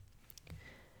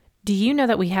Do you know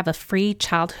that we have a free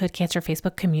childhood cancer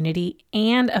Facebook community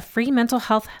and a free mental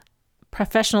health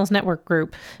professionals network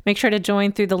group? Make sure to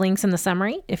join through the links in the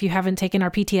summary. If you haven't taken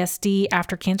our PTSD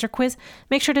after cancer quiz,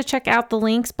 make sure to check out the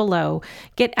links below.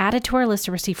 Get added to our list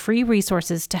to receive free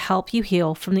resources to help you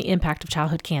heal from the impact of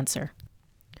childhood cancer.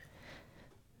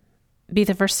 Be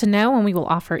the first to know when we will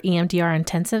offer EMDR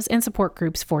intensives and support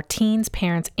groups for teens,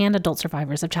 parents, and adult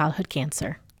survivors of childhood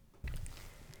cancer.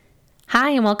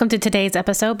 Hi, and welcome to today's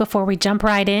episode. Before we jump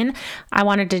right in, I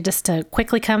wanted to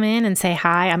quickly come in and say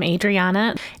hi, I'm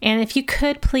Adriana. And if you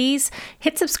could please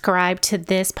hit subscribe to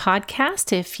this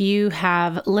podcast if you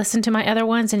have listened to my other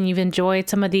ones and you've enjoyed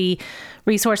some of the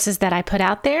resources that I put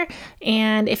out there.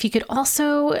 And if you could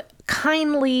also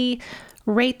kindly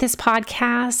rate this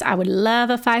podcast. I would love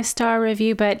a 5-star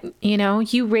review, but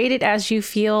you rate it as you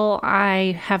feel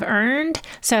I have earned.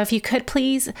 So if you could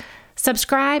please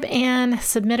subscribe and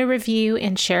submit a review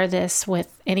and share this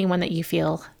with anyone that you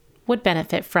feel would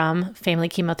benefit from Family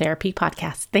Chemotherapy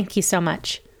Podcast. Thank you so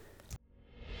much.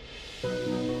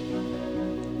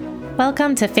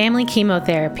 Welcome to Family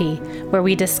Chemotherapy, where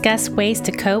we discuss ways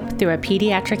to cope through a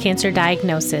pediatric cancer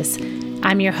diagnosis.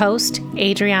 I'm your host,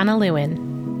 Adriana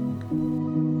Lewin.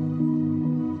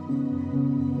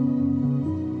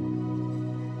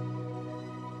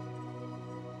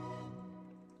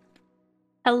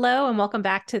 Hello, and welcome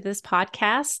back to this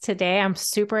podcast. Today, I'm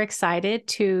super excited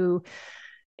to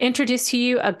introduce to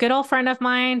you a good old friend of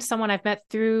mine, someone I've met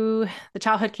through the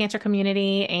childhood cancer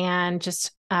community and just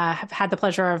have had the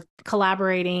pleasure of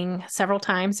collaborating several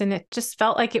times. And it just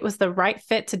felt like it was the right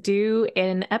fit to do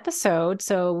an episode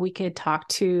so we could talk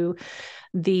to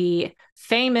the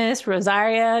famous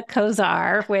Rosaria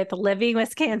Kozar with Living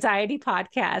with Scanxiety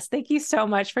podcast. Thank you so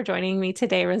much for joining me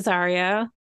today, Rosaria.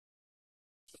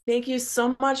 Thank you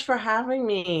so much for having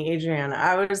me, Adriana.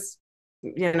 I was,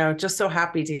 just so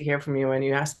happy to hear from you when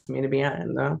you asked me to be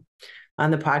on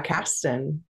the podcast,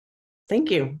 and thank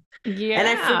you.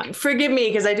 Yeah. And forgive me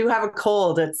because I do have a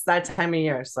cold. It's that time of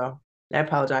year, so I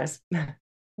apologize.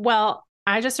 Well,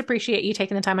 I just appreciate you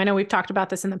taking the time. I know we've talked about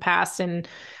this in the past, and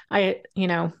I,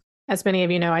 as many of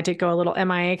you know, I did go a little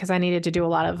MIA because I needed to do a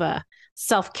lot of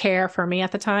self-care for me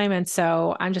at the time. And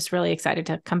so I'm just really excited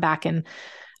to come back and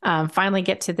finally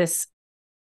get to this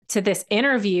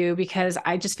interview, because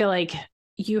I just feel like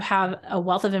you have a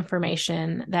wealth of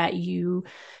information that you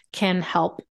can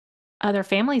help other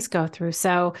families go through.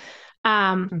 So,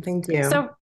 thank you.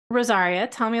 So Rosaria,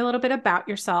 tell me a little bit about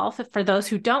yourself. For those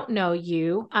who don't know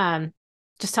you,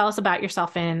 just tell us about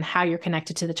yourself and how you're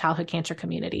connected to the childhood cancer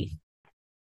community.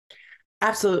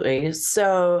 Absolutely.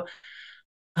 So,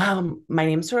 my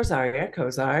name's Rosaria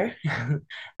Kozar.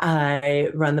 I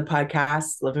run the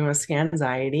podcast Living with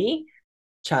Scanxiety,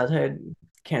 childhood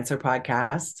cancer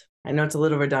podcast. I know it's a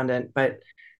little redundant, but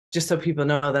just so people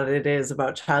know that it is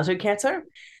about childhood cancer.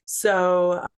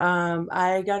 So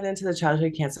I got into the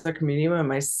childhood cancer community when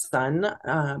my son,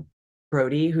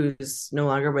 Brody, who's no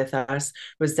longer with us,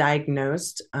 was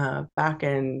diagnosed back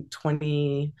in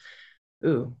it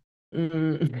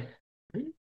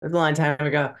was a long time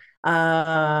ago.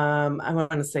 I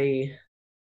want to say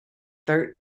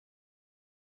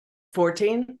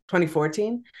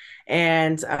 2014,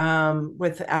 and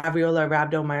with alveolar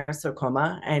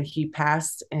rhabdomyosarcoma, and he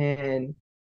passed in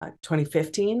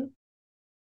 2015.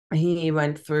 He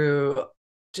went through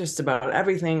just about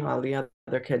everything all the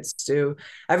other kids do.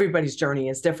 Everybody's journey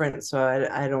is different, so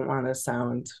I don't want to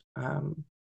sound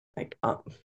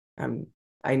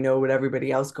I know what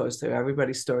everybody else goes through.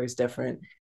 Everybody's story is different.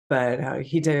 But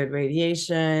he did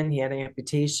radiation, he had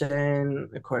amputation,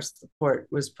 of course, the port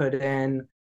was put in,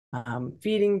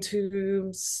 feeding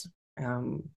tubes,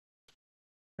 the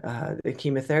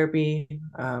chemotherapy,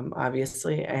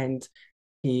 obviously, and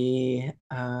he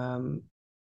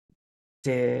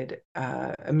did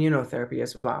immunotherapy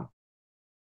as well.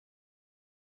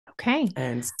 Okay.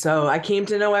 And so I came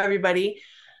to know everybody.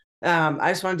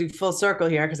 I just want to do full circle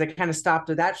here because I kind of stopped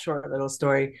with that short little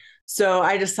story. So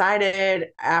I decided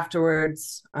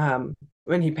afterwards,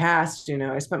 when he passed,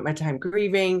 I spent my time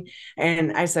grieving,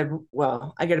 and I said,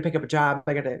 well, I got to pick up a job.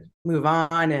 I got to move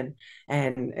on. And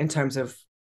in terms of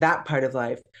that part of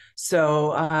life.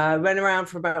 So I went around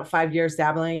for about 5 years,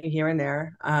 dabbling here and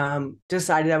there,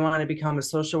 decided I wanted to become a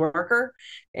social worker.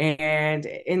 And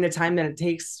in the time that it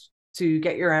takes to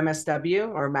get your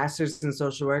MSW or Master's in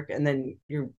Social Work, and then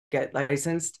you get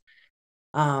licensed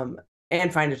and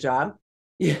find a job.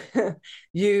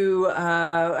 You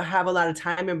have a lot of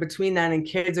time in between that, and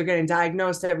kids are getting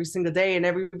diagnosed every single day, and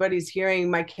everybody's hearing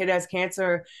my kid has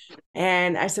cancer.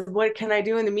 And I said, what can I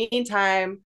do in the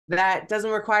meantime that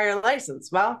doesn't require a license?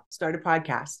 Well, start a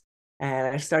podcast. and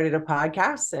I started a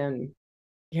podcast, and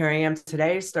here I am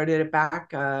today. Started it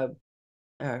back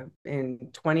in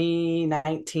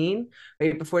 2019,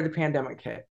 right before the pandemic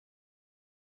hit.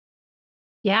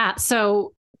 Yeah.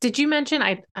 So did you mention,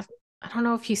 I don't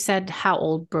know if you said how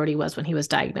old Brody was when he was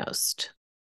diagnosed.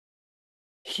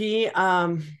 He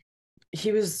was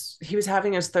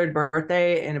having his third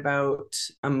birthday in about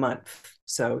a month.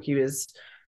 So he was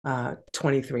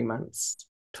 23 months.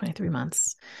 23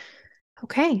 months.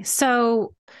 Okay.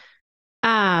 So,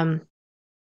 um,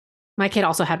 my kid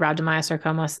also had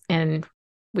rhabdomyosarcoma, and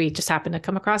we just happened to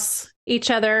come across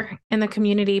each other in the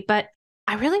community. But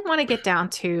I really want to get down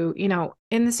to,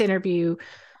 in this interview,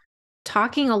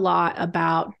 talking a lot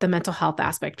about the mental health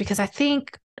aspect, because I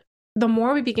think the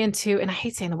more we begin to, and I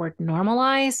hate saying the word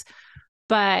normalize,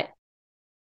 but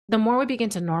the more we begin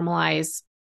to normalize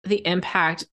the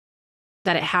impact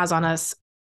that it has on us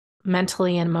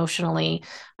mentally and emotionally,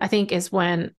 I think is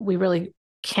when we really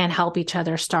can help each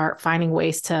other start finding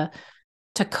ways to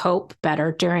cope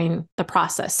better during the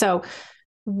process. So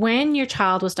when your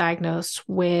child was diagnosed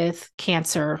with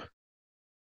cancer,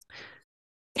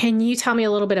 can you tell me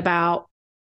a little bit about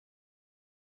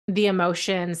the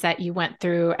emotions that you went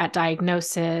through at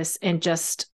diagnosis and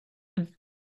just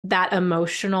that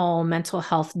emotional mental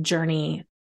health journey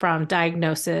from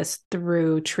diagnosis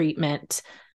through treatment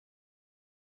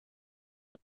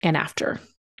and after?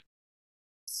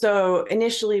 So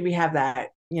initially we have that,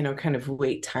 kind of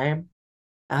wait time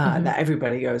that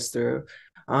everybody goes through.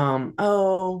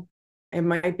 Oh, it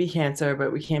might be cancer,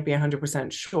 but we can't be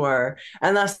 100% sure.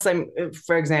 Unless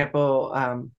for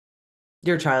example,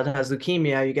 your child has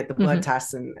leukemia, you get the blood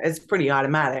test and it's pretty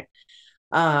automatic.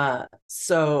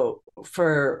 So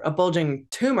for a bulging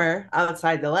tumor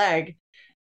outside the leg,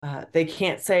 they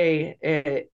can't say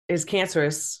it is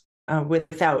cancerous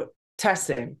without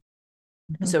testing.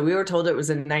 So we were told it was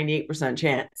a 98%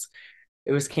 chance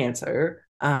it was cancer.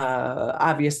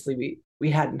 Obviously,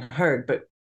 we hadn't heard, but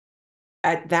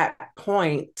at that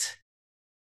point,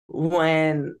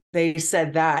 when they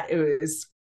said that, it was,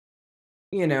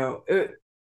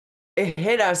 it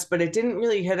hit us, but it didn't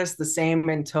really hit us the same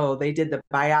until they did the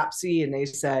biopsy and they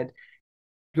said,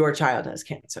 your child has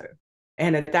cancer.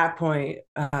 And at that point,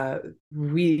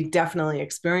 we definitely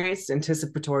experienced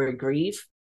anticipatory grief.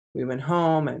 We went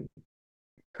home and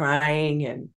crying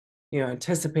and,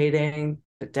 anticipating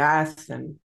the death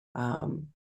and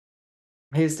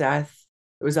his death.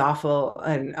 It was awful.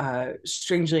 And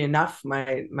strangely enough,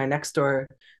 my next door,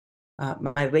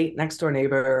 my late next door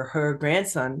neighbor, her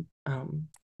grandson,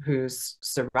 who's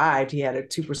survived, he had a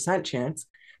 2% chance.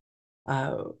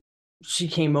 She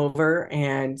came over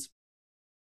and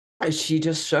she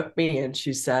just shook me and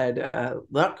she said,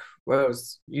 look,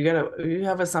 Rose, you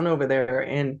have a son over there.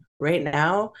 And right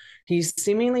now he's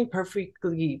seemingly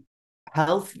perfectly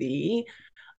healthy.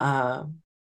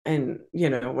 And,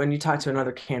 when you talk to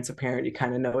another cancer parent, you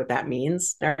kind of know what that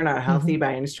means. They're not healthy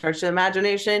by any stretch of the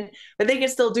imagination, but they can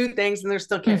still do things and they're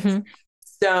still kids.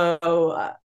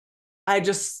 So I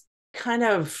just kind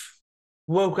of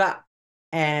woke up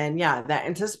and yeah, that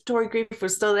anticipatory grief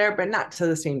was still there, but not to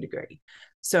the same degree.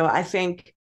 So I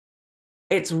think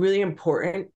it's really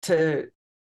important to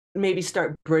maybe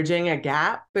start bridging a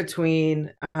gap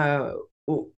between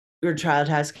your child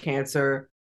has cancer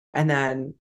and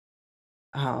then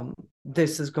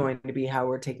this is going to be how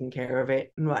we're taking care of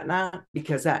it and whatnot,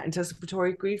 because that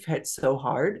anticipatory grief hits so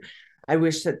hard. I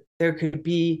wish that there could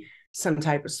be some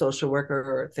type of social worker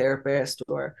or a therapist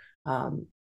or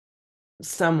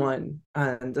someone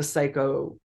on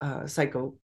the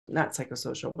not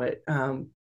psychosocial, but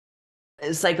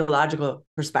psychological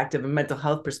perspective and mental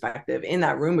health perspective in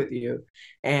that room with you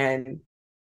and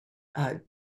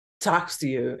talks to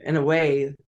you in a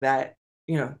way that,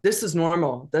 this is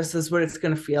normal. This is what it's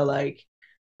going to feel like.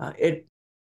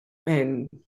 And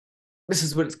this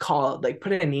is what it's called, like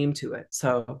put a name to it.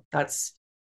 So that's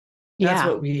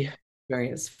what we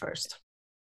experienced first.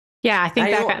 Yeah. I think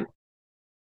go ahead.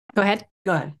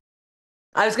 Go ahead.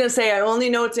 I was going to say, I only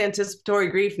know it's anticipatory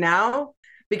grief now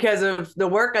because of the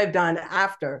work I've done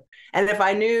after. And if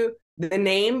I knew the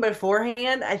name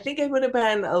beforehand, I think it would have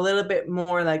been a little bit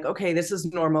more like, okay, this is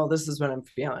normal. This is what I'm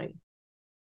feeling.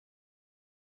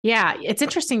 Yeah. It's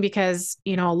interesting because,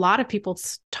 a lot of people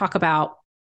talk about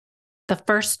the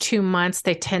first 2 months,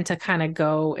 they tend to kind of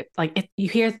go you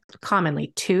hear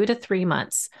commonly 2 to 3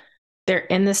 months. They're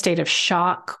in the state of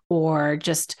shock or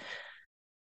just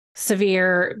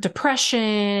severe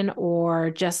depression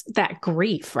or just that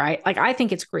grief, right? Like, I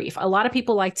think it's grief. A lot of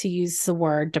people like to use the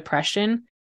word depression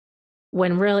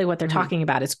when really what they're talking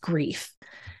about is grief.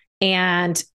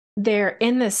 And they're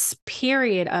in this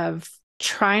period of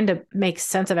trying to make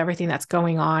sense of everything that's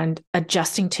going on,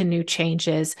 adjusting to new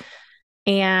changes.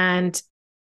 And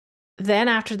then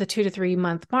after the 2 to 3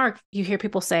 month mark, you hear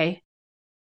people say,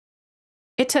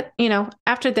 it took,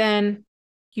 after then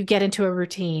you get into a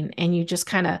routine and you just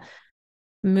kind of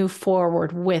move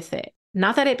forward with it.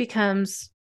 Not that it becomes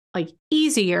like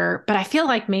easier, but I feel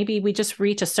like maybe we just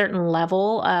reach a certain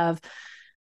level of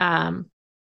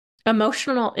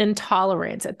emotional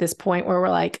intolerance at this point where we're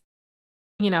like,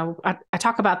 I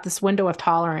talk about this window of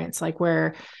tolerance, like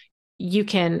where you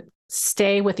can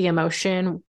stay with the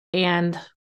emotion and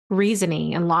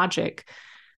reasoning and logic.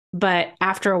 But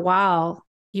after a while,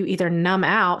 you either numb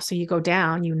out, so you go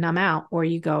down, you numb out, or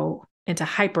you go into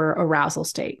hyper arousal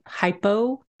state,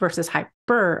 hypo versus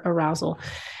hyper arousal.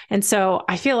 And so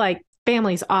I feel like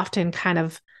families often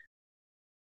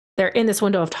they're in this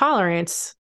window of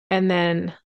tolerance, and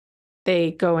then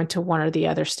they go into one or the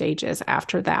other stages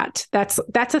after that. That's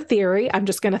a theory. I'm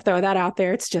just going to throw that out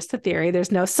there. It's just a theory.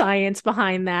 There's no science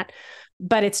behind that.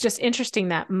 But it's just interesting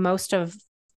that most of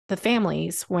the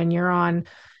families, when you're on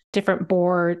different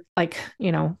board, like,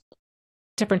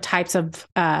 different types of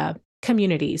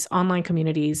communities, online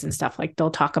communities and stuff, like they'll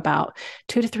talk about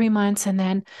 2 to 3 months, and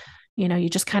then, you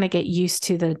just kind of get used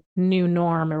to the new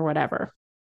norm or whatever.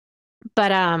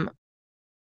 But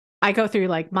I go through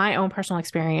like my own personal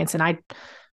experience, and I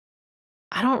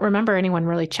don't remember anyone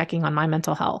really checking on my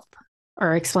mental health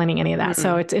or explaining any of that. Mm-hmm.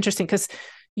 So it's interesting because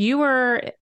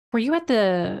were you at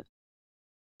the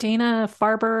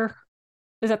Dana-Farber?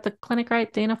 Is that the clinic,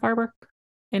 right? Dana-Farber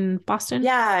in Boston?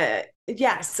 Yeah.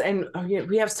 Yes. And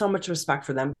we have so much respect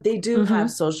for them. They do have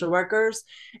social workers.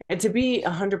 And to be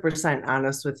 100%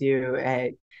 honest with you,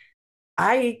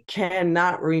 I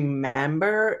cannot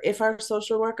remember if our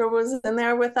social worker was in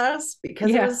there with us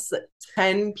because it was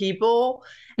 10 people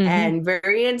and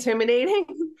very intimidating.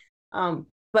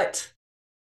 But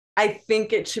I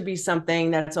think it should be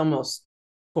something that's almost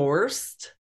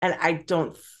forced. And I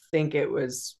don't think it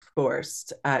was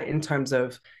forced in terms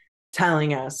of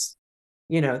telling us,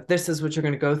 this is what you're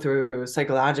going to go through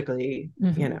psychologically.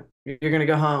 You're going to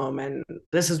go home and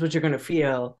this is what you're going to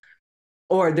feel.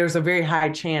 Or there's a very high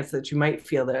chance that you might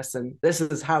feel this, and this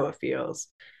is how it feels.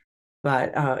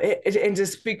 But and to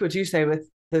speak what you say with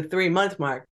the 3-month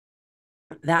mark,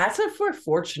 that's if we're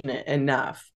fortunate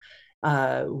enough.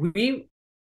 We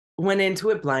went into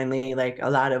it blindly, like a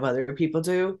lot of other people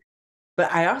do.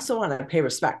 But I also want to pay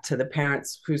respect to the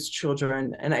parents whose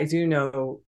children, and I do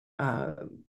know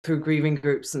through grieving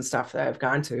groups and stuff that I've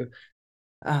gone to,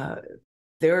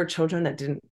 there are children that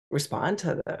didn't respond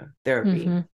to the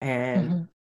therapy, and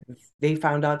they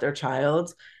found out their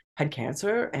child had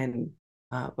cancer, and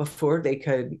before they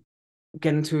could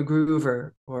get into a groove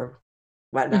or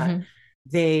whatnot,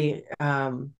 they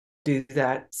do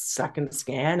that second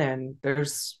scan, and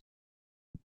there's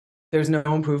no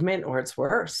improvement, or it's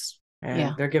worse,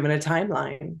 and they're given a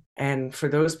timeline. And for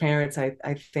those parents, I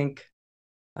think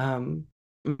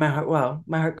my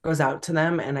heart goes out to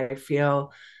them, and I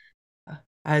feel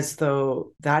as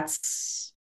though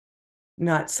that's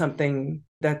not something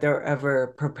that they're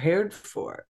ever prepared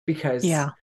for, because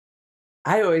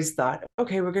I always thought,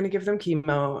 okay, we're going to give them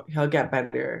chemo, he'll get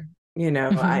better.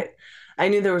 I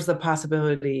knew there was the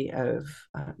possibility of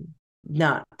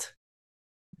not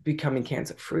becoming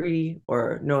cancer free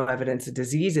or no evidence of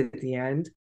disease at the end,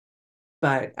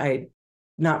 but I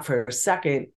not for a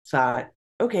second thought,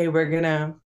 okay, we're going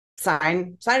to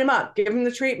sign him up, give him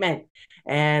the treatment,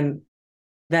 and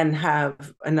then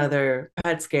have another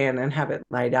PET scan and have it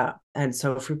light up. And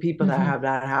so for people that have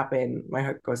that happen, my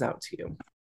heart goes out to you.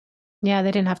 Yeah,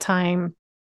 they didn't have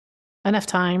enough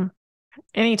time,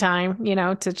 anytime,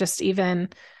 to just even,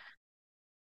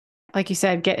 like you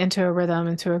said, get into a rhythm,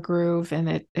 into a groove.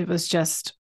 And it was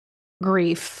just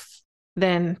grief,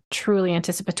 then truly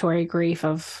anticipatory grief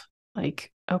of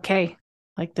like, okay,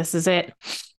 like this is it.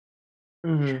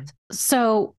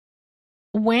 So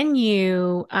when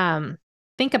you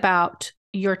think about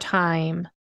your time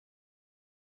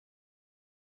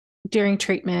during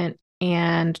treatment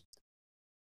and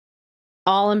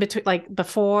all in between, like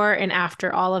before and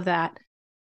after all of that,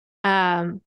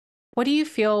 what do you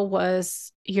feel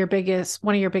was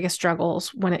one of your biggest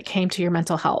struggles when it came to your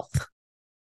mental health?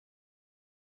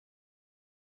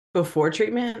 Before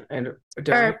treatment and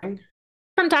during? Or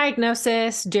from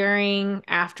diagnosis, during,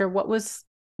 after, what was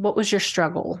your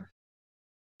struggle?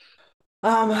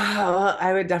 Well,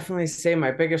 I would definitely say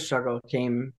my biggest struggle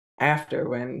came after,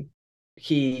 when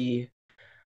I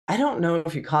don't know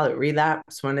if you call it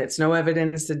relapse, when it's no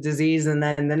evidence of disease and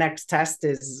then the next test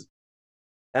is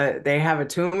they have a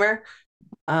tumor.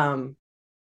 But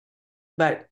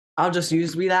I'll just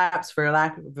use relapse for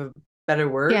lack of a better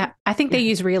word. Yeah, I think they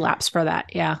use relapse for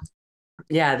that. Yeah.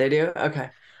 Yeah, they do. Okay.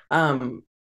 Um,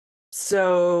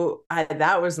 so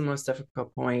that was the most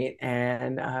difficult point,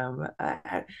 and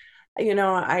I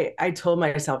told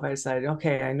myself, I said,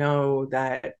 okay, I know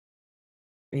that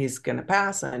he's gonna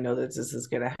pass. I know that this is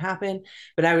gonna happen,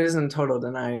 but I was in total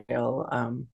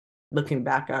denial. Looking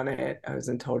back on it, I was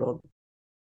in total,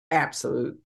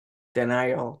 absolute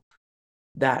denial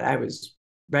that I was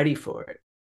ready for it.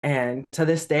 And to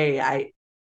this day, I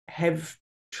have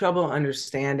trouble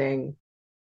understanding,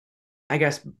 I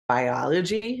guess,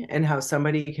 biology and how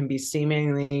somebody can be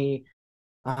seemingly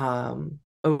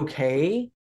okay,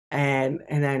 and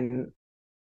then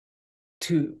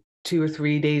two or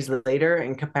 3 days later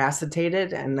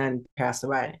incapacitated and then pass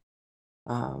away.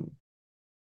 Um,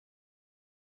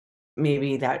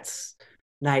 Maybe that's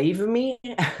naive of me.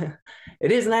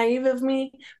 It is naive of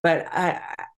me, but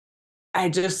I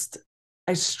just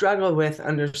I struggle with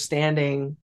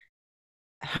understanding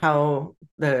how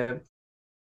the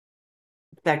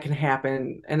that can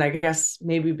happen. And I guess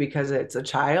maybe because it's a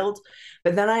child.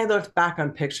 But then I looked back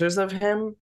on pictures of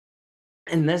him,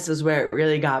 and this is where it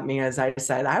really got me. As I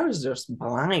said, I was just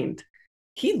blind.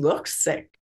 He looked sick.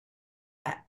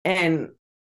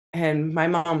 And my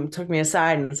mom took me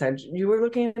aside and said, "You were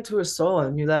looking into his soul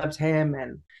and you loved him."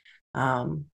 And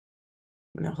um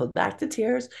hold back the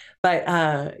tears,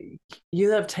 but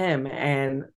you loved him,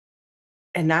 and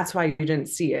that's why you didn't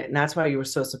see it, and that's why you were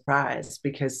so surprised,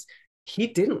 because he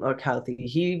didn't look healthy.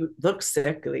 He looked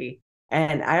sickly.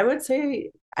 And I would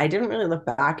say I didn't really look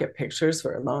back at pictures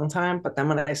for a long time, but then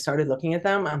when I started looking at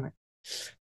them, I'm like,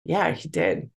 yeah, he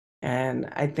did. And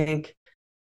I think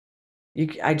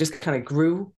I just kind of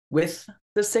grew with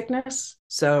the sickness.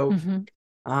 So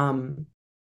Mm-hmm. um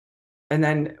and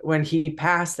then when he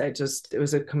passed, it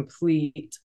was a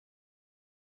complete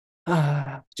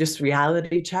just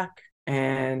reality check,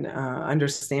 and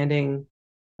understanding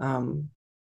um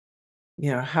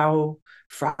how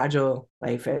fragile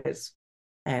life is,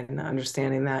 and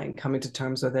understanding that and coming to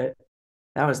terms with it.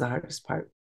 That was the hardest part.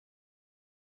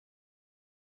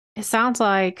 It sounds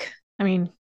like, I mean,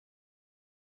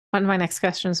 one of my next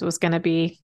questions was going to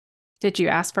be, did you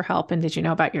ask for help and did you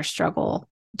know about your struggle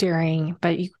during,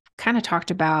 but you kind of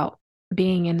talked about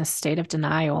being in a state of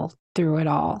denial through it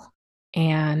all.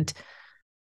 And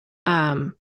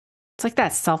um, it's like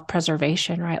that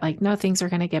self-preservation, right? Like, no, things are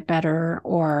going to get better,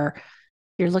 or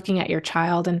you're looking at your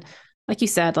child. And like you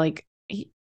said, like,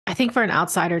 I think for an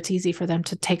outsider, it's easy for them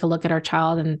to take a look at our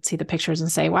child and see the pictures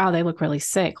and say, wow, they look really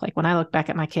sick. Like when I look back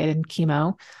at my kid in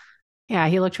chemo, yeah,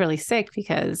 he looked really sick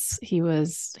because he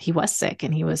was sick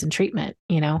and he was in treatment,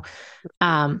 you know.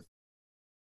 Um,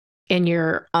 and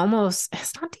you're almost,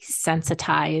 it's not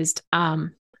desensitized. I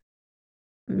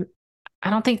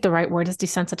don't think the right word is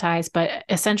desensitized, but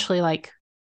essentially like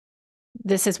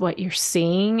this is what you're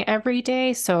seeing every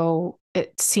day. So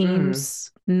it Mm.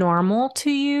 seems normal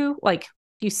to you. Like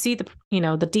you see the,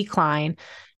 the decline,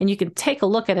 and you can take a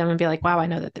look at them and be like, wow, I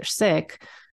know that they're sick.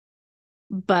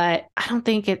 But I don't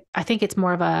think I think it's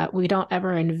more of we don't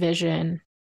ever envision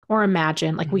or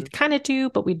imagine, like we Mhm. kind of do,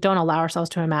 but we don't allow ourselves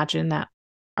to imagine that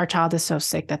our child is so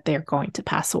sick that they're going to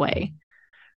pass away.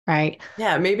 Right.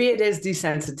 Yeah, maybe it is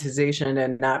desensitization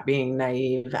and not being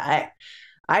naive. I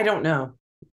don't know.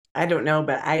 I don't know,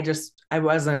 but I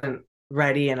wasn't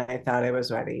ready, and I thought I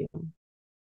was ready.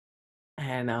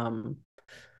 And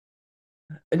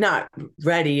not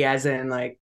ready as in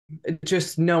like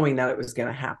just knowing that it was going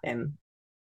to happen.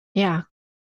 Yeah.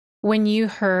 When you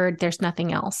heard there's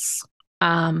nothing else,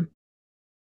 um,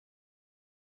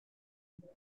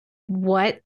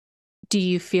 what do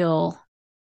you feel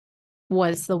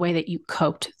was the way that you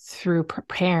coped through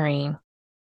preparing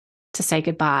to say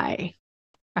goodbye?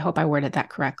 I hope I worded that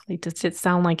correctly. Does it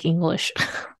sound like English?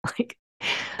 Like,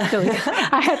 I feel like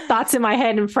I had thoughts in my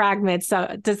head in fragments.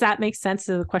 So, does that make sense?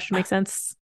 Does the question make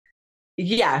sense?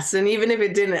 Yes, and even if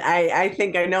it didn't, I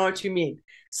think I know what you mean.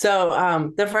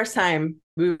 So the first time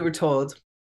we were told,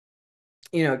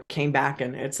 came back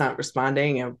and it's not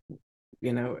responding, and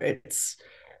it's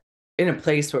in a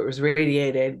place where it was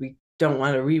radiated. We don't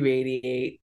want to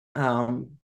re-radiate,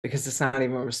 because it's not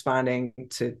even responding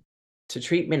to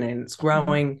treatment, and it's Mm-hmm.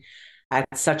 growing at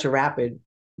such a rapid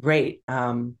rate.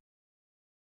 I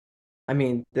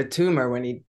mean, the tumor when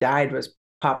he died was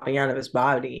popping out of his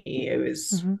body. It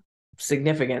was Mm-hmm.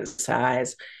 significant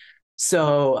size.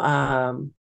 So,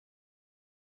 and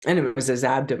it was his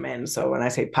abdomen. So when I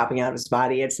say popping out of his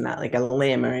body, it's not like a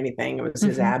limb or anything. It was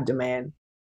his Mm-hmm. abdomen.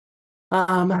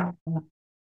 Um,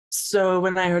 so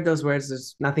when I heard those words,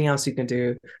 there's nothing else you can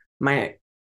do. My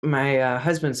my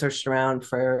husband searched around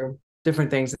for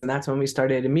different things, and that's when we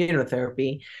started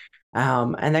immunotherapy.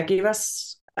 And that gave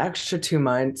us extra 2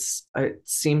 months. It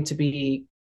seemed to be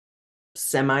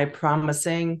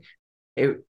semi-promising.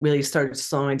 It really started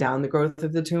slowing down the growth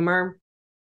of the tumor.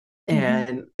 Mm-hmm.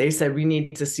 And they said we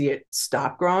need to see it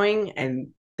stop growing, and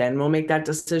then we'll make that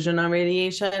decision on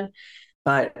radiation.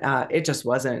 But it just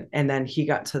wasn't. And then he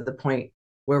got to the point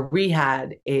where we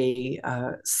had a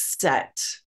set,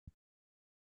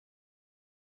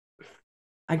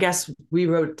 I guess we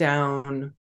wrote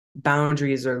down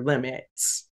boundaries or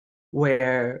limits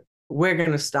where we're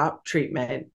going to stop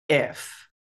treatment if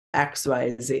X,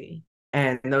 Y, Z.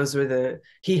 And those were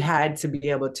he had to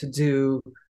be able to do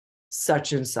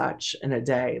such and such in a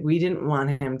day. We didn't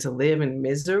want him to live in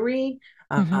misery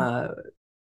Mm-hmm.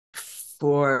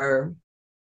 for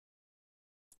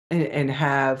and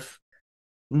have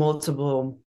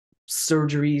multiple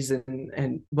surgeries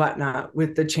and whatnot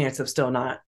with the chance of still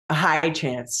not a high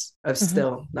chance of Mm-hmm.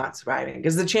 still not surviving,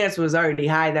 because the chance was already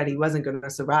high that he wasn't going to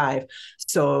survive.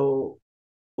 So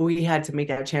we had to make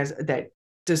that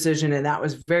decision, and that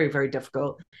was very, very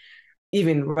difficult,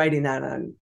 even writing that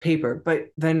on paper. But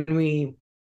then we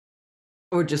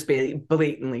were just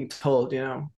blatantly told,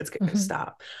 it's going to Mm-hmm.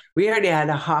 stop. We already had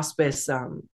a hospice.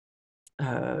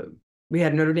 Uh, we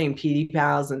had Notre Dame PD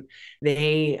pals, and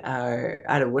they are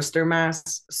out of Worcester,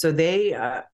 Mass. So they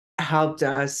helped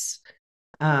us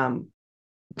um,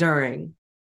 during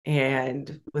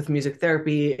and with music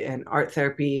therapy and art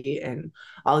therapy and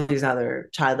all these other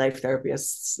child life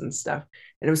therapists and stuff.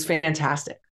 And it was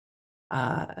fantastic.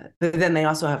 But then they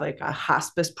also have like a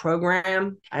hospice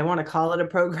program. I want to call it a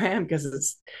program because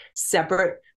it's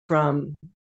separate from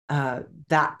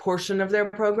that portion of their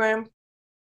program.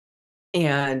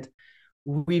 And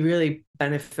we really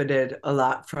benefited a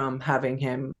lot from having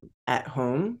him at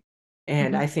home.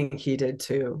 And Mm-hmm. I think he did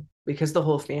too, because the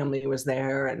whole family was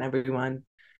there and everyone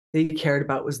they cared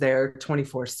about was there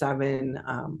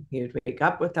 24/7. He would wake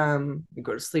up with them, he'd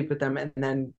go to sleep with them, and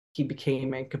then he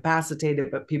became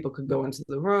incapacitated, but people could go into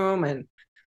the room and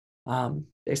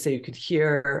they say you could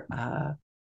hear.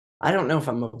 I don't know if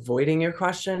I'm avoiding your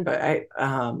question, but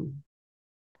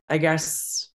I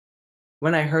guess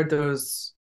when I heard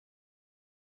those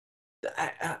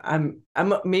I'm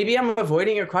maybe I'm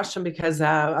avoiding your question because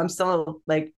I'm still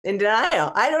like in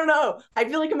denial. I don't know. I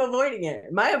feel like I'm avoiding it.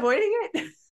 Am I avoiding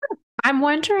it? I'm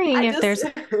wondering I if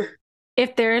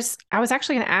just I was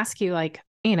actually going to ask you, like,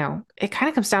 it kind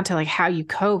of comes down to like how you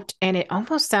coped. And it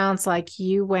almost sounds like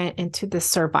you went into the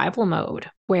survival mode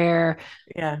where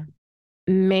yeah.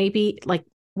 maybe like,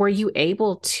 were you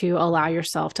able to allow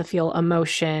yourself to feel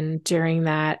emotion during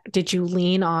that? Did you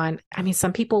lean on, I mean,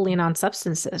 some people lean on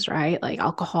substances, right? Like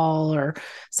alcohol, or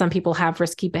some people have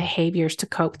risky behaviors to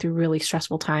cope through really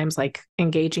stressful times, like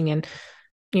engaging in,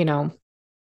 you know,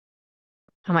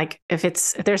 I'm like, if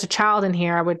there's a child in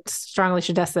here, I would strongly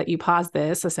suggest that you pause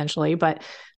this essentially, but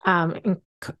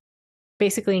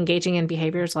basically engaging in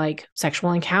behaviors like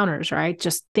sexual encounters, right?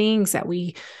 Just things that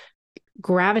we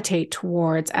gravitate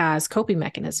towards as coping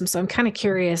mechanisms. So I'm kind of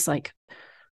curious, like,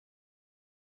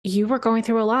 you were going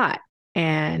through a lot,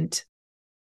 and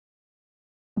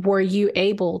were you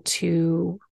able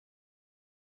to,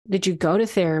 did you go to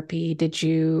therapy? Did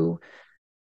you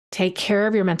take care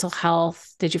of your mental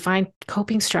health? Did you find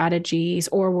coping strategies,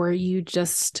 or were you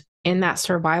just in that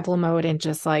survival mode and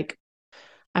just like,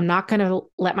 I'm not going to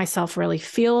let myself really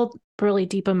feel really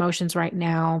deep emotions right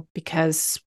now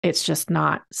because it's just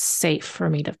not safe for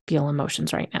me to feel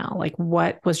emotions right now? Like,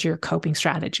 what was your coping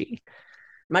strategy?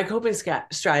 My coping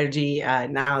strategy,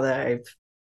 now that I've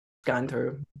gone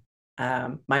through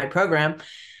my program,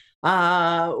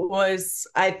 was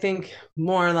I think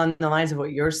more along the lines of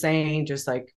what you're saying, just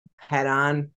like head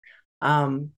on.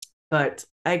 But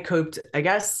I coped, I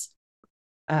guess,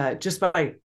 just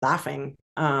by laughing.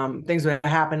 Things would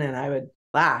happen and I would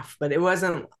laugh, but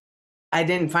I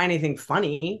didn't find anything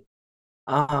funny.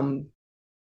 Um,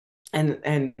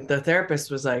 and the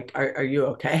therapist was like, are you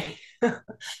okay?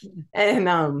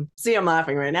 And see, I'm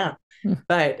laughing right now.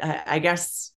 But I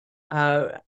guess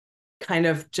kind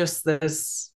of just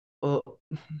this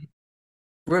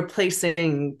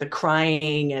replacing the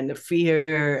crying and the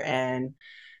fear and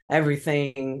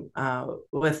everything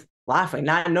with laughing,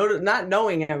 not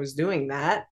knowing I was doing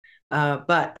that,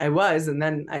 but I was, and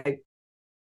then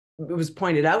it was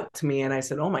pointed out to me, and I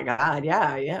said, "Oh my God,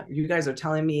 yeah, yeah, you guys are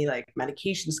telling me like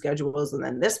medication schedules, and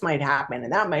then this might happen,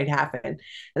 and that might happen,"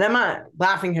 and I'm not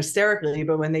laughing hysterically,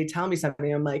 but when they tell me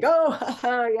something, I'm like,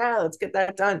 "Oh, yeah, let's get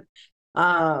that done,"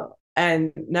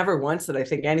 and never once did I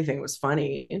think anything was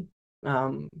funny.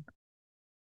 Um,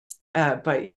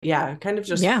 But yeah, kind of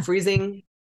just Yeah. freezing.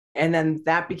 And then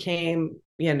that became,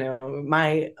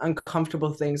 my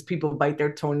uncomfortable things. People bite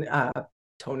their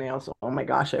toenails. Oh my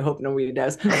gosh, I hope nobody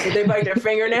does. But they bite their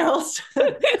fingernails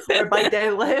or bite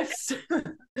their lips.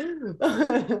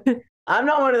 I'm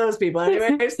not one of those people.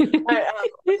 Anyways,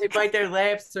 they bite their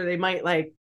lips, or they might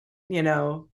like,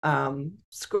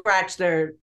 scratch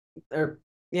or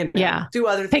Yeah. do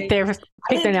other Pick things.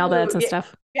 their nail beds and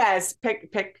stuff. Yes,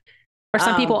 pick. Or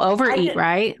some people I overeat, didn't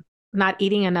right? Not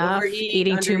eating enough, overeat,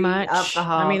 eating too undereat, much.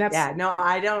 I mean, alcohol. that's Yeah, no,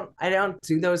 I don't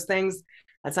do those things.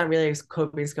 That's not really a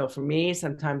coping skill for me.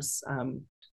 Sometimes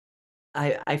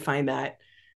I find that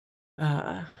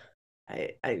uh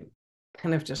I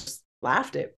kind of just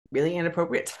laughed at really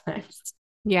inappropriate times.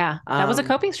 yeah, that was a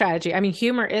coping strategy. I mean,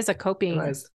 humor is a It coping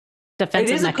was. It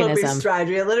defensive is a coping mechanism.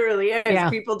 strategy. It literally is. Yeah.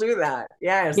 People do that.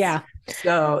 Yes. Yeah.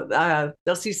 So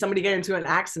they'll see somebody get into an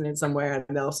accident somewhere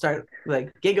and they'll start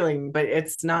like giggling, but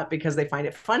it's not because they find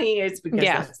it funny. It's because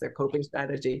Yeah. that's their coping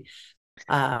strategy.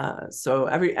 So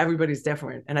everybody's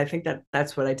different, and I think that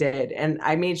that's what I did, and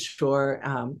I made sure.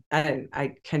 And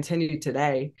I continue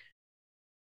today.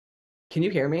 Can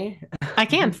you hear me? I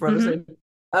can. I'm frozen. Mm-hmm.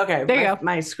 Okay, There you go.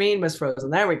 my screen was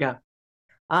frozen. There we go.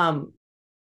 Um,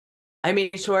 I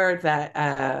made sure that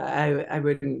I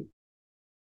wouldn't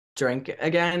drink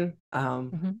again.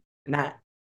 Mm-hmm. Not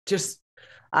just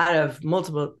out of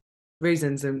multiple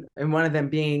reasons, and one of them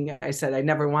being I said I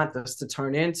never want this to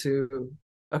turn into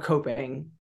a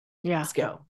coping Yeah.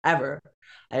 skill ever.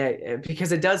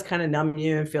 Because it does kind of numb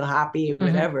you and feel happy,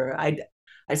 whatever. Mm-hmm.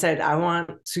 I said I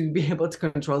want to be able to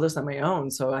control this on my own.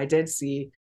 So I did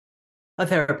see a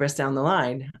therapist down the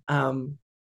line.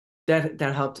 That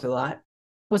helped a lot.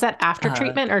 Was that after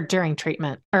treatment or during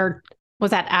treatment? Or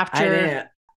was that after?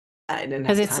 I didn't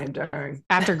have time during.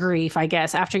 After grief, I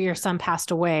guess. After your son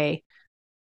passed away,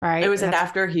 right? It was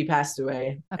after he passed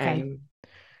away. Okay. And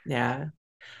yeah.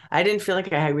 I didn't feel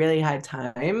like I really had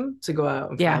time to go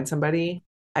out and find somebody.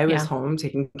 I was home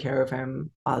taking care of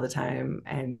him all the time.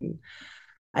 And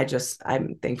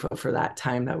I'm thankful for that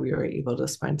time that we were able to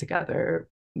spend together.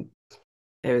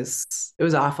 It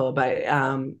was awful, but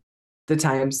the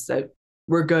times that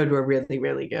were good were really,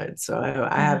 really good. So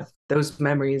I have those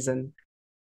memories, and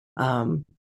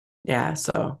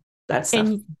so that's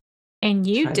stuff. And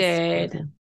you did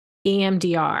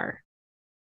EMDR,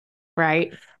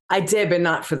 right? I did, but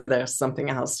not for this, something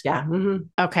else. Yeah. Mm-hmm.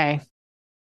 Okay.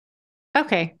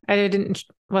 I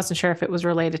wasn't sure if it was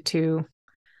related to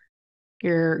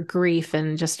your grief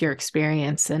and just your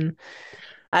experience. And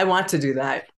I want to do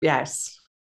that. Yes.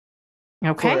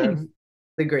 Okay. For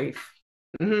the grief.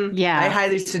 Mm-hmm. Yeah. I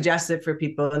highly suggest it for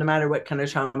people, no matter what kind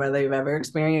of trauma they've ever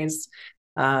experienced,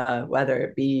 whether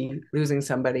it be losing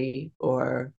somebody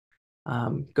or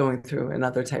going through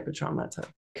another type of trauma, to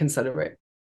consider it.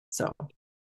 So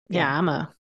yeah,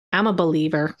 I'm a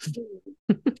believer.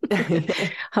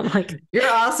 I'm like, you're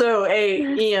also a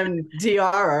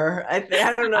EMDR.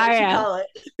 I don't know what you call it.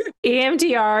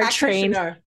 EMDR trained.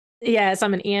 Yes,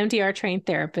 I'm an EMDR trained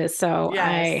therapist. So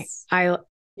yes. I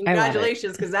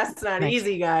congratulations, because that's not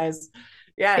easy, guys.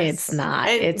 Yes, it's not.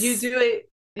 And you do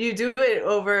it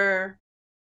over.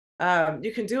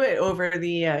 You can do it over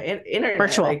the internet,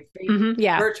 virtual. Like,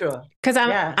 yeah, virtual. Because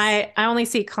I only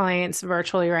see clients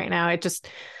virtually right now. It just,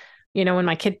 when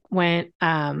my kid went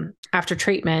after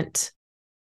treatment,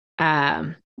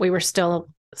 we were still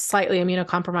slightly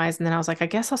immunocompromised, and then I was like, I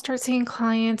guess I'll start seeing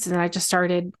clients, and I just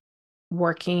started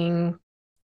working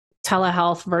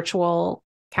telehealth virtual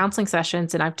counseling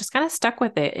sessions, and I've just kind of stuck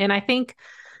with it. And I think,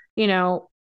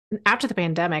 after the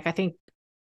pandemic, I think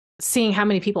seeing how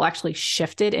many people actually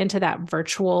shifted into that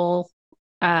virtual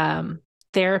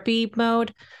therapy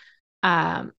mode.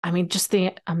 I mean, just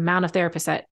the amount of therapists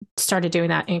that started doing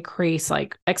that increased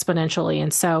like exponentially.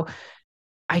 And so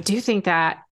I do think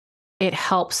that it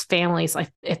helps families,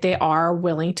 like if they are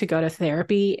willing to go to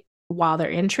therapy while they're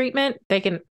in treatment, they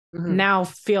can now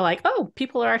feel like, oh,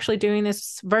 people are actually doing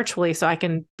this virtually. So I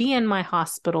can be in my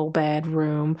hospital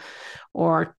bedroom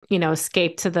or,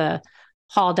 escape to the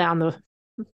hall down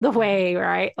the way,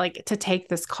 right? Like to take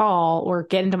this call or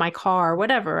get into my car,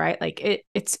 whatever, right? Like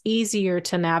it's easier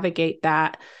to navigate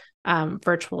that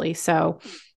virtually. So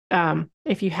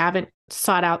if you haven't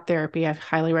sought out therapy, I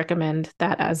highly recommend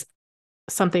that as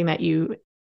something that you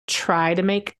try to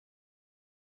make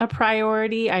a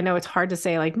priority. I know it's hard to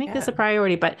say like, make this a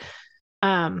priority, but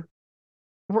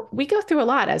we go through a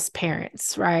lot as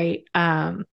parents, right?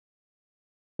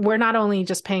 We're not only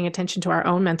just paying attention to our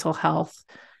own mental health.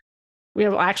 We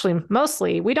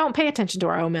don't pay attention to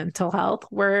our own mental health.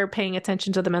 We're paying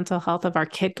attention to the mental health of our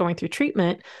kid going through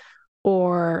treatment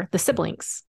or the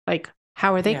siblings, Like,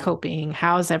 how are they Yeah. coping?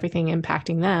 How is everything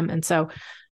impacting them? And so,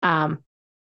 um,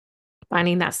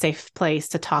 finding that safe place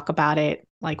to talk about it,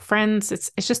 like friends,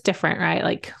 it's just different, right?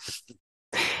 Like,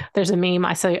 there's a meme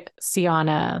I see on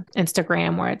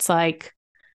Instagram where it's like,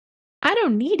 I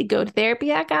don't need to go to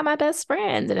therapy. I got my best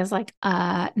friends. And it's like,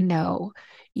 no,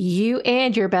 you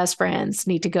and your best friends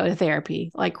need to go to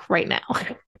therapy, like right now.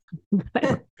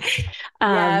 Yeah,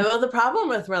 um, well, the problem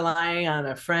with relying on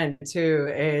a friend too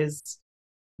is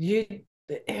you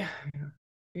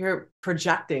you're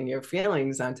projecting your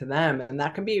feelings onto them, and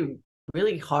that can be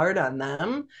really hard on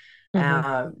them.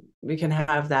 mhm, We can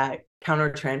have that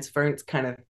countertransference kind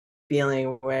of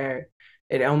feeling where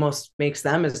it almost makes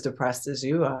them as depressed as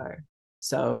you are.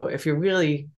 So if you're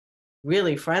really,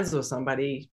 really friends with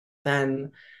somebody,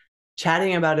 then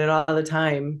chatting about it all the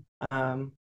time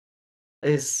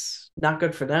is not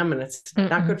good for them, and it's not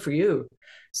mm-mm. good for you.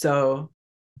 So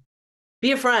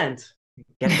be a friend,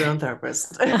 get your own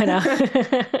therapist. I know.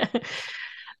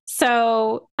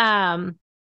 So, how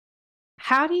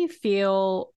do you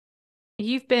feel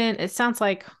you've been, it sounds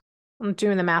like I'm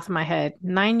doing the math in my head,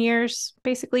 9 years,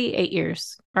 basically 8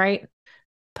 years, right?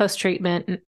 Post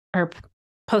treatment or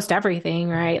post everything,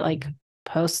 right? Like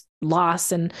post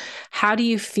loss. And how do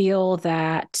you feel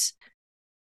that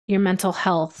your mental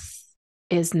health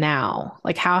is now?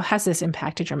 Like, how has this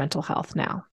impacted your mental health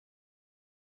now?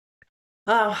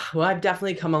 Oh, well, I've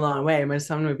definitely come a long way. My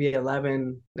son would be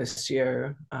 11 this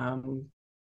year.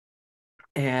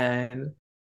 And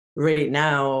right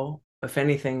now, if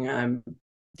anything, I'm,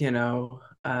 in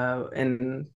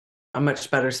a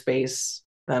much better space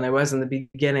than I was in the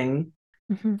beginning.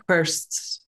 Mm-hmm.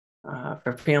 Firsts,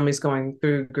 for families going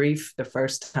through grief the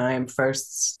first time,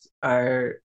 firsts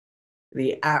are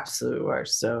the absolute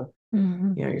worst. So,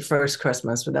 Mm-hmm. your first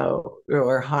Christmas without,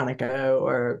 or Hanukkah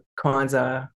or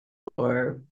Kwanzaa,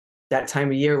 or that time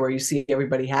of year where you see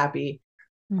everybody happy,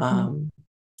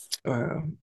 Mm-hmm.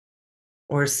 um,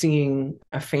 or seeing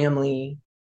a family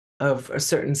of a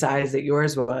certain size that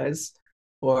yours was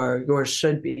or yours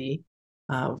should be.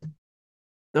 Um,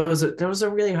 those are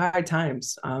really hard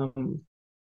times. And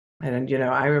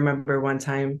I remember one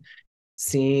time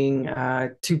seeing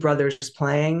two brothers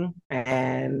playing,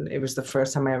 and it was the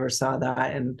first time I ever saw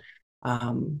that,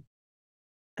 um,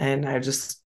 and I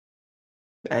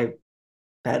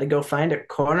had to go find a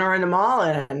corner in the mall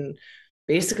and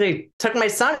basically took my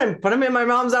son and put him in my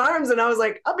mom's arms, and I was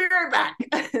like, I'll be right back.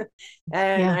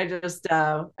 And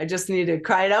Yeah. I just needed to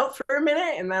cry it out for a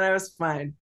minute, and then I was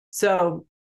fine. So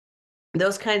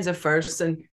those kinds of firsts,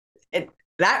 and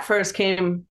that first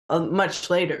came much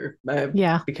later,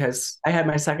 Yeah. because I had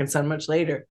my second son much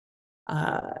later.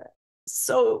 uh,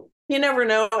 so you never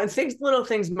know, and little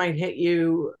things might hit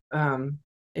you in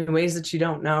ways that you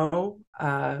don't know.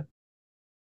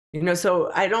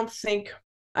 So I don't think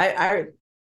I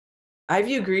I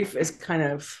view grief as kind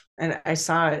of, and I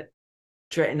saw it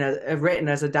written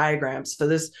as a diagram. So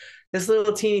this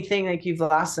little teeny thing, like you've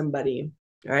lost somebody,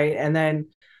 right? And then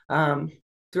um,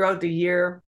 throughout the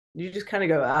year, you just kind of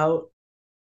go out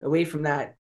away from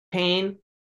that pain,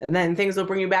 and then things will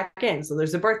bring you back in. So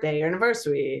there's a birthday, your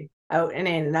anniversary, out and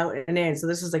in and out and in. So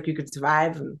this is like you could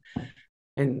survive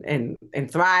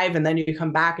and thrive, and then you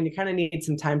come back and you kind of need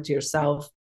some time to yourself.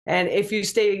 And if you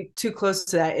stay too close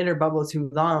to that inner bubble too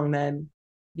long, then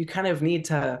you kind of need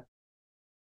to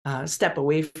step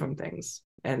away from things.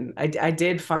 And I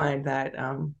did find that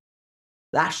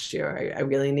last year I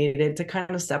really needed to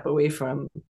kind of step away from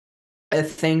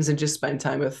things and just spend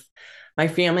time with my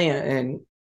family and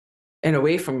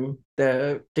away from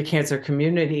the cancer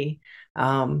community.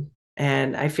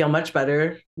 And I feel much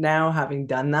better now having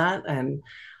done that, and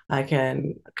I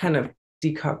can kind of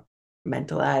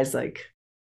decompartmentalize, like,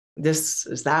 this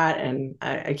is that, and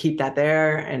I keep that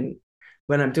there. And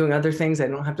when I'm doing other things, I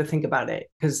don't have to think about it,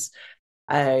 because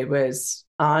I was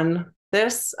on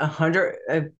this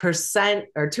 100%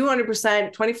 or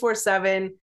 200%, 24/7,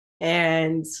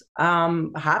 and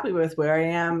happy with where I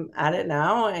am at it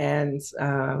now, That's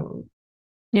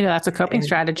a coping and what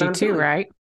strategy I'm too, doing. right?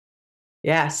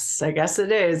 Yes, I guess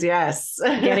it is. Yes.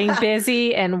 Getting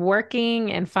busy and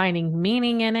working and finding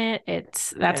meaning in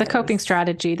it. That's a coping Yes.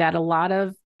 strategy that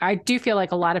I do feel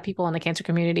like a lot of people in the cancer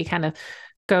community kind of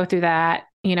go through that,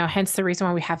 hence the reason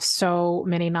why we have so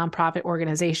many nonprofit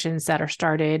organizations that are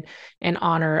started in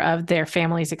honor of their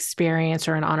family's experience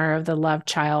or in honor of the loved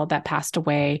child that passed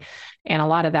away. And a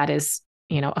lot of that is,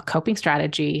 a coping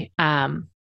strategy.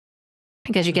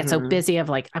 Because you get so Mm-hmm. busy of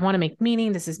like, I want to make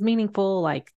meaning. This is meaningful.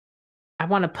 Like, I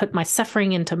want to put my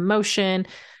suffering into motion.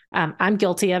 I'm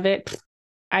guilty of it.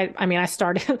 I mean, I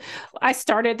started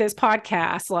this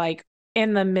podcast like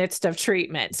in the midst of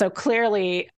treatment. So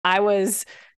clearly I was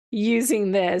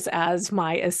using this as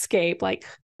my escape. Like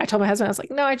I told my husband, I was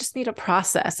like, no, I just need a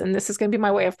process. And this is going to be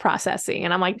my way of processing.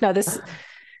 And I'm like, no,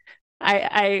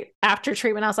 I after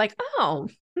treatment, I was like, oh,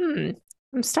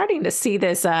 I'm starting to see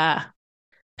this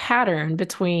pattern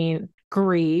between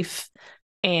grief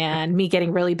and me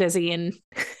getting really busy and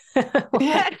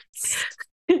like,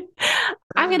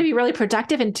 I'm going to be really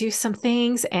productive and do some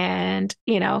things and,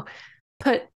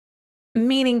 put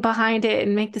meaning behind it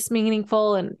and make this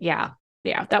meaningful. And yeah,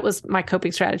 that was my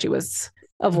coping strategy, was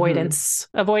avoidance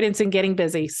and getting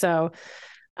busy. So,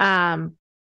 well,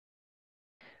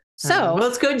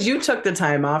 it's good you took the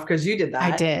time off, because you did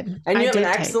that. I did. And you have an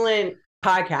excellent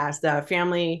podcast,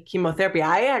 Family Chemotherapy.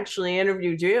 I actually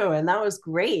interviewed you, and that was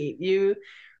great. You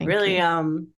really,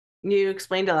 you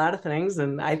explained a lot of things,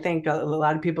 and I think a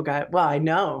lot of people I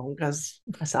know because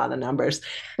I saw the numbers,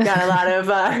 got a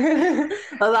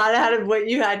lot out of what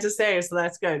you had to say. So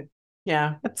that's good.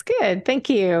 Yeah. That's good. Thank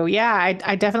you. Yeah.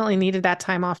 I definitely needed that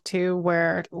time off too,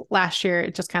 where last year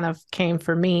it just kind of came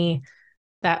for me,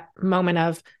 that moment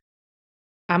of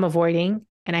I'm avoiding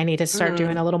and I need to start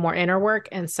doing a little more inner work.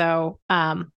 And so,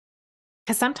 because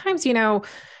sometimes, and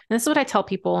this is what I tell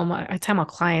people and what I tell my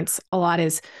clients a lot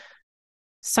is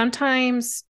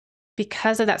sometimes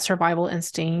because of that survival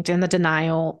instinct and the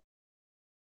denial,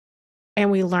 and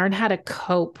we learn how to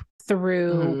cope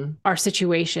through our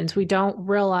situations, we don't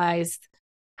realize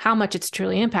how much it's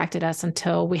truly impacted us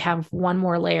until we have one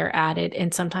more layer added.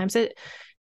 And sometimes it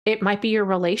might be your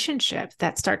relationship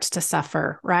that starts to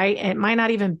suffer, right? It might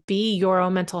not even be your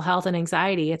own mental health and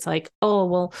anxiety. It's like, oh,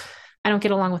 well, I don't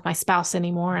get along with my spouse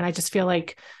anymore. And I just feel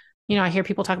like, I hear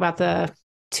people talk about the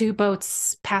two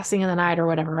boats passing in the night or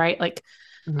whatever, right? Like,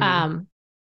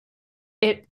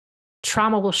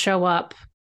 trauma will show up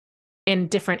in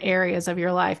different areas of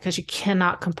your life because you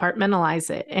cannot compartmentalize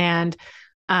it. And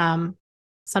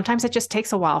sometimes it just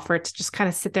takes a while for it to just kind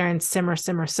of sit there and simmer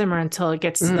until it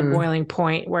gets to the boiling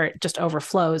point where it just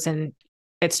overflows and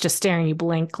it's just staring you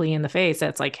blankly in the face.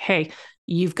 It's like, hey,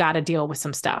 you've got to deal with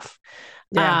some stuff.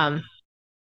 Yeah.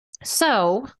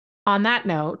 So on that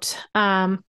note,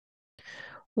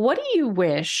 what do you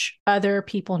wish other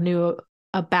people knew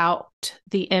about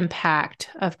the impact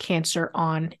of cancer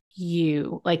on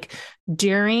you? Like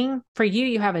for you,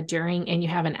 you have a during and you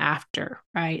have an after,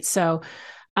 right? So,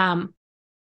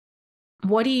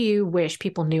 what do you wish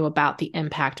people knew about the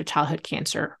impact of childhood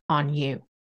cancer on you?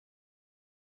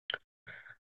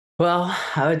 Well,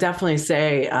 I would definitely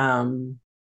say,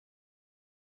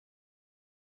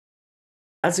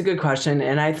 that's a good question.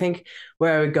 And I think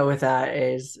where I would go with that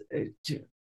is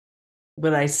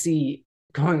what I see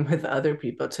going with other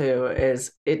people too,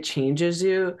 is it changes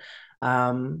you.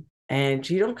 And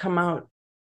you don't come out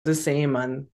the same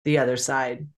on the other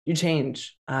side. You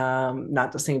change.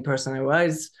 Not the same person I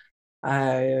was.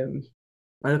 I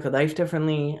look at life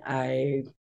differently. I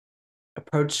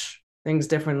approach things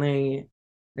differently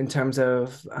in terms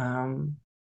of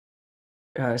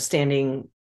standing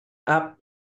up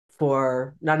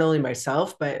for not only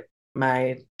myself, but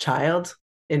my child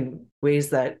in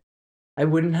ways that I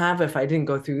wouldn't have if I didn't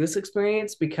go through this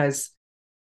experience, because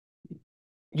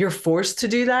you're forced to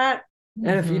do that.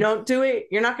 And if you don't do it,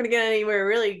 you're not going to get anywhere,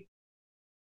 really.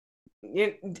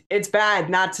 It's bad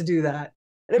not to do that.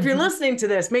 And if you're listening to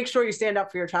this, make sure you stand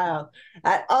up for your child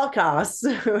at all costs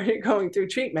when you're going through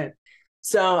treatment.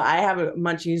 So I have a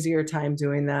much easier time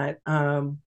doing that.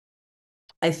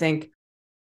 I think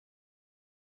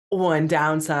one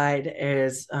downside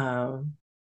is, and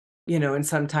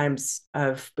sometimes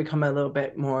I've become a little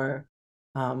bit more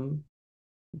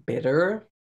bitter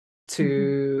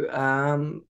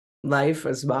to life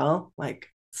as well. Like,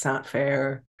 it's not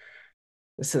fair.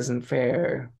 This isn't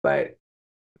fair. But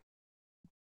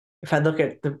if I look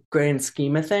at the grand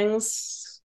scheme of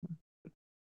things,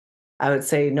 I would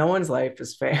say no one's life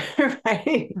is fair,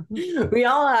 right? We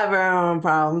all have our own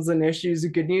problems and issues.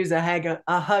 You could use a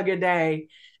hug a day.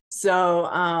 So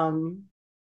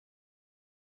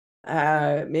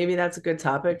maybe that's a good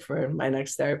topic for my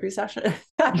next therapy session.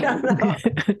 I don't know.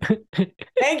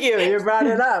 Thank you. You brought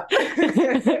it up.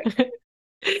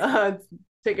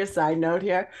 Take a side note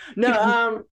here.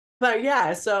 No, but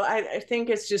yeah, so I think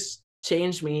it's just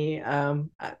changed me. And,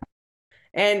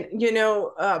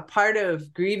 part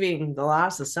of grieving the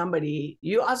loss of somebody,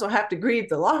 you also have to grieve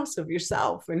the loss of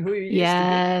yourself and who you used to be.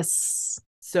 Yes.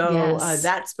 So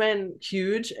that's been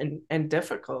huge and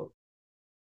difficult.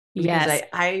 Because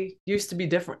I used to be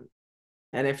different.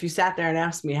 And if you sat there and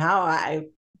asked me how,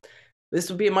 this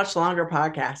would be a much longer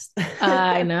podcast.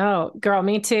 I know, girl,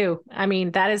 me too. I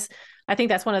mean, I think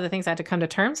that's one of the things I had to come to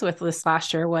terms with this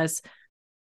last year was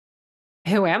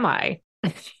who am I?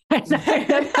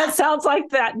 That sounds like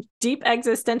that deep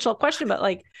existential question, but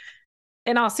like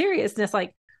in all seriousness,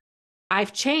 like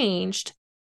I've changed.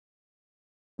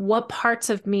 What parts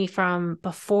of me from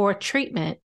before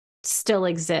treatment still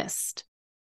exist?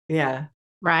 Yeah.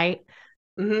 Right?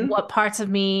 Mm-hmm. What parts of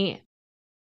me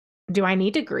do I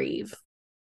need to grieve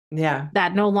Yeah.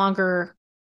 that no longer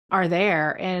are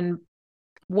there? And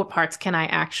what parts can I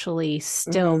actually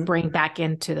still Mm-hmm. bring back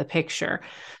into the picture?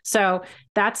 So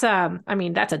that's I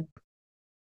mean, that's a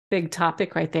big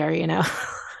topic right there, you know.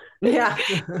 Yeah.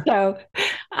 So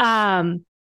um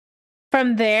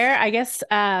from there, I guess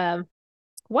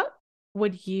what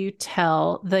would you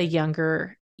tell the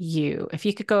younger you if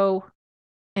you could go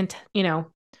and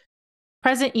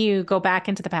present you go back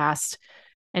into the past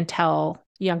and tell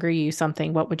younger you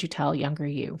something, what would you tell younger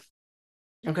you?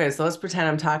 Okay, so let's pretend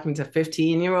I'm talking to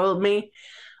 15-year-old me.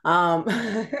 Um,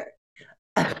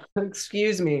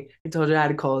 excuse me. I told you I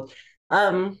had a cold.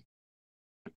 Um,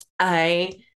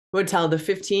 I would tell the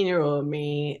 15-year-old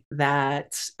me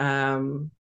that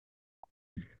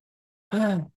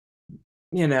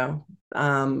you know,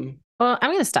 Well, I'm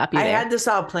going to stop you I there. had this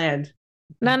all planned.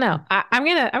 No. I'm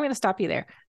gonna stop you there.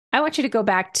 I want you to go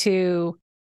back to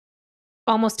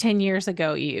almost 10 years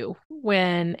ago, you,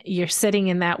 when you're sitting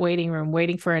in that waiting room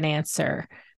waiting for an answer.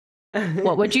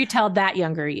 What would you tell that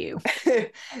younger you?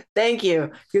 Thank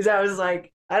you. Because I was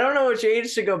like, I don't know which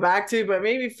age to go back to, but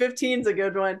maybe 15 is a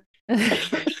good one.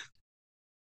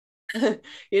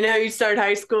 You start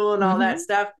high school and all that Mm-hmm.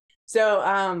 stuff.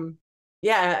 So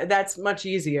yeah, that's much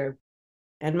easier.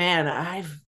 And man,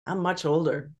 I'm much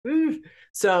older.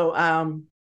 So I'm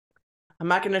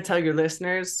not going to tell your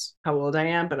listeners how old I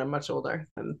am, but I'm much older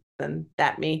than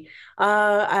that me.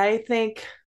 I think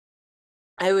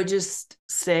I would just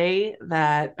say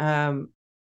that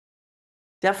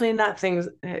definitely not things.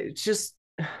 Just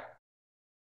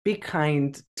be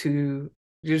kind to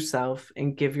yourself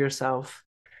and give yourself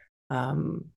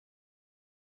um,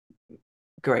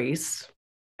 grace,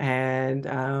 and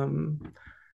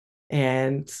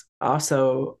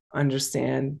also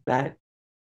understand that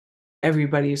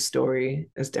everybody's story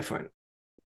is different.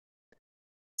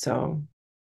 So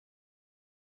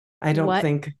I don't What?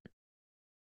 think.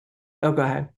 Oh, go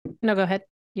ahead. No, go ahead.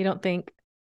 You don't think?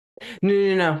 No,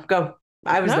 no, no, go.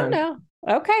 I was No, done. no.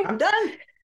 Okay. I'm done.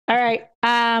 All right.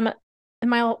 And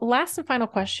my last and final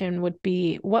question would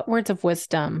be, what words of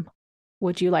wisdom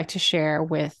would you like to share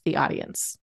with the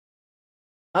audience?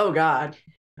 Oh God.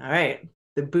 All right.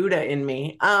 The Buddha in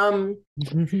me.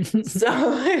 So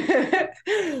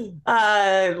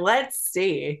let's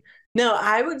see. No,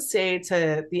 I would say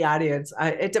to the audience,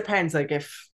 it depends. Like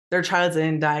if their child's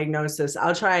in diagnosis,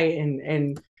 I'll try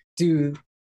and do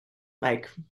like,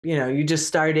 you just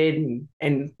started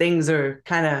and things are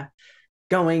kind of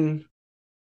going,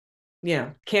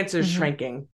 cancer's Mhm.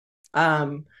 shrinking.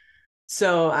 Um,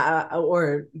 so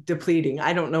or depleting.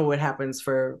 I don't know what happens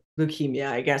for leukemia.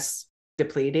 I guess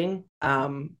depleting.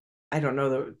 I don't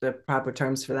know the proper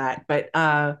terms for that, but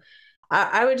I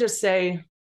would just say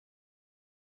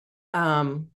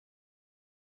um,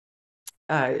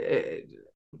 uh,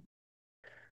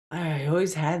 I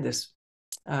always had this.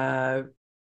 Uh,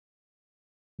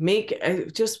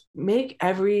 just make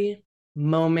every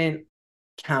moment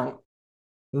count.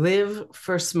 Live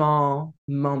for small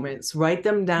moments. Write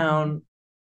them Mhm. down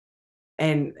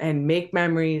and make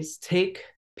memories. Take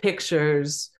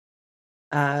pictures.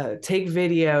 Take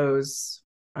videos.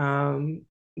 Um,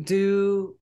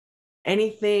 do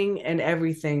anything and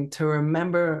everything to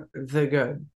remember the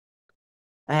good.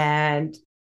 And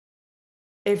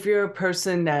if you're a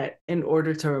person that, in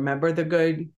order to remember the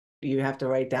good, you have to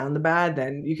write down the bad,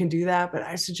 then you can do that. But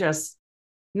I suggest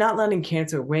not letting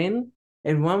cancer win.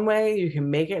 And one way you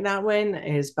can make it not win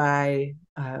is by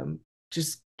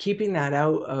just keeping that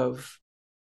out of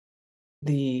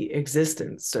the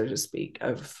existence, so to speak,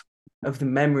 of the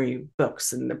memory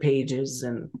books and the pages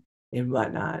and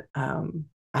whatnot.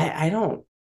 I don't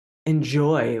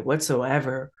enjoy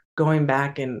whatsoever going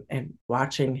back and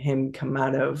watching him come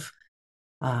out of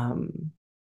um,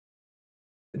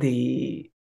 the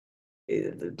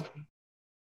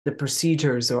the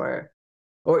procedures or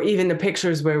even the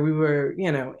pictures where we were,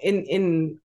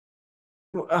 in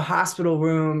a hospital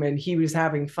room and he was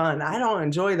having fun. I don't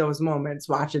enjoy those moments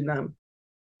watching them.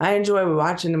 I enjoy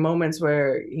watching the moments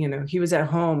where, he was at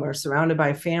home or surrounded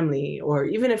by family, or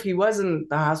even if he was in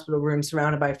the hospital room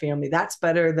surrounded by family, that's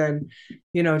better than,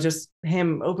 just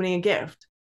him opening a gift.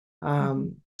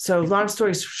 Mhm. So long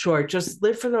story short, just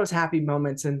live for those happy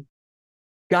moments and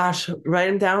gosh, write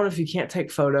them down if you can't take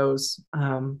photos.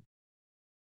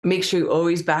 make sure you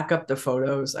always back up the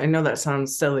photos. I know that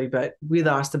sounds silly, but we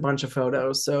lost a bunch of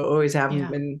photos. So always have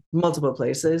them in multiple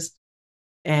places,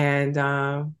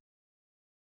 and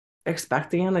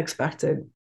expect the unexpected,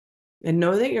 and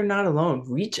know that you're not alone.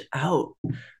 Reach out,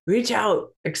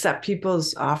 accept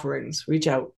people's offerings, reach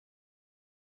out.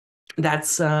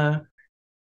 That's a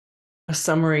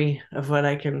summary of what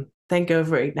I can think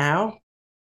of right now.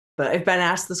 But I've been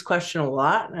asked this question a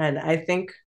lot, and I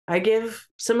think I give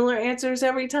similar answers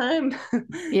every time.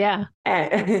 Yeah.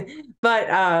 But,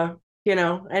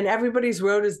 and everybody's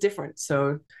road is different.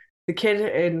 So the kid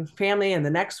and family in the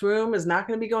next room is not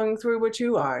going to be going through what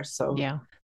you are. So yeah,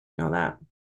 know that.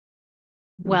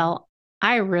 Well,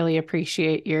 I really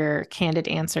appreciate your candid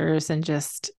answers and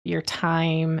just your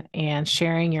time and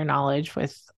sharing your knowledge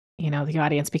with, the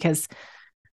audience, because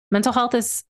mental health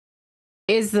is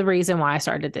the reason why I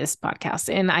started this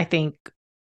podcast. And I think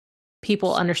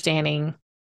people understanding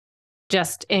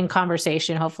just in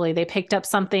conversation, hopefully they picked up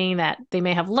something that they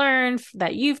may have learned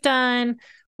that you've done,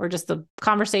 or just the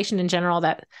conversation in general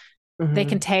that they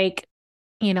can take,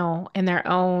 in their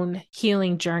own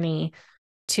healing journey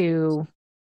to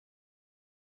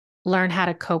learn how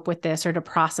to cope with this, or to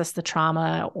process the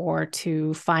trauma, or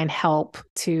to find help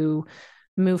to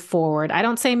move forward. I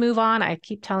don't say move on. I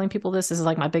keep telling people this is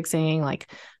like my big saying,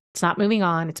 like, it's not moving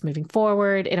on, it's moving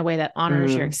forward in a way that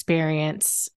honors your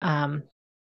experience, the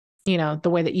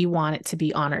way that you want it to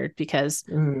be honored, because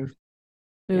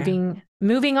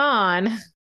moving on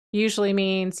usually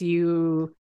means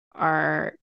you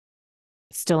are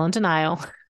still in denial.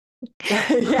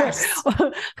 Yes.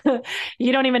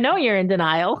 You don't even know you're in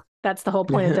denial. That's the whole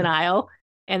point of denial.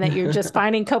 And that you're just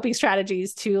finding coping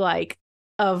strategies to like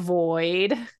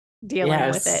avoid dealing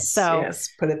with it. So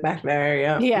put it back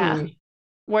there. Yeah.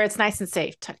 Where it's nice and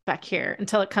safe, tucked back here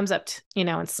until it comes up,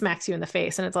 and smacks you in the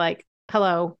face. And it's like,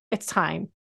 hello, it's time.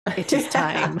 It is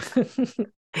time.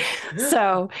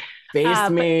 So face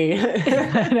me.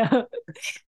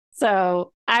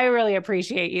 So I really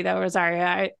appreciate you though,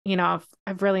 Rosaria.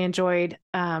 I've really enjoyed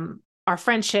our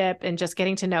friendship and just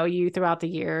getting to know you throughout the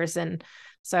years. And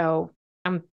so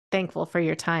I'm thankful for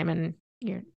your time and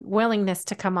your willingness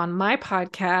to come on my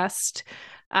podcast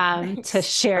to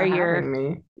share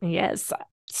your. Yes.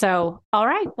 So, all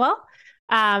right. Well,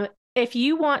 if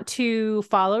you want to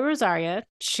follow Rosaria,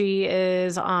 she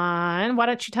is on, why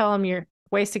don't you tell them your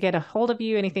ways to get a hold of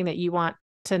you, anything that you want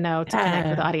to know to connect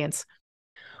with the audience?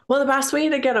 Well, the best way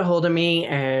to get a hold of me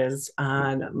is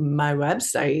on my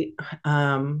website,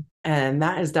 and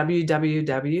that is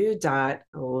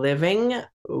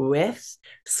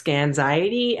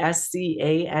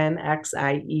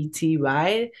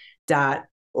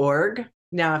livingwithscanxiety.org.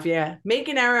 Now, if you make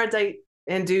an error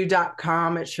and do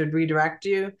 .com, it should redirect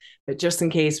you. But just in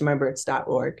case, remember it's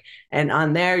 .org. And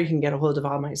on there, you can get a hold of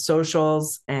all my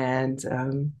socials, and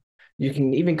you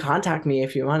can even contact me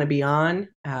if you want to be on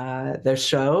the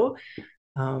show.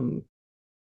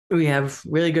 We have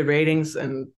really good ratings,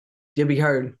 and you'll be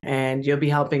heard, and you'll be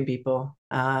helping people.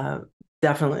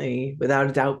 Definitely, without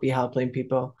a doubt, be helping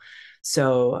people.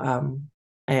 So,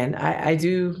 and I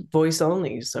do voice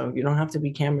only, so you don't have to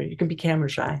be camera. You can be camera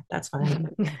shy. That's fine.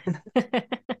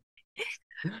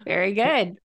 Very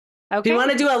good. Okay. If you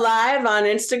want to do a live on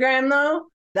Instagram, though,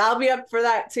 I'll be up for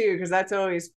that too, because that's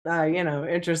always,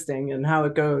 interesting and how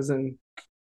it goes. And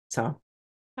so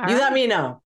let me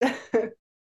know.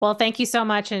 Well, thank you so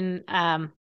much. And I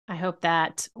hope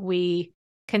that we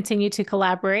continue to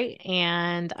collaborate,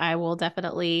 and I will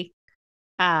definitely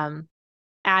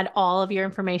add all of your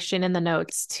information in the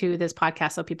notes to this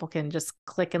podcast so people can just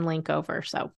click and link over.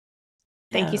 So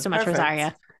thank you so much,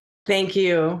 Rosaria. Thank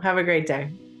you. Have a great day.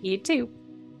 You too.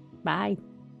 Bye.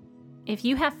 If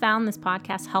you have found this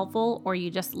podcast helpful, or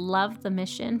you just love the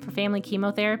mission for family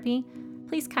chemotherapy,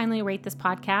 please kindly rate this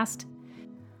podcast.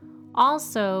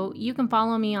 Also, you can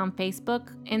follow me on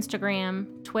Facebook,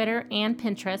 Instagram, Twitter, and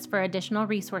Pinterest for additional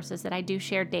resources that I do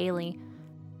share daily.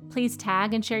 Please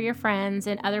tag and share your friends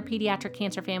and other pediatric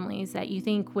cancer families that you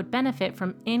think would benefit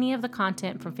from any of the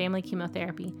content from family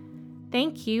chemotherapy.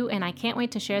 Thank you, and I can't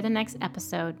wait to share the next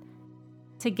episode.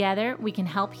 Together, we can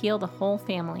help heal the whole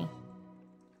family.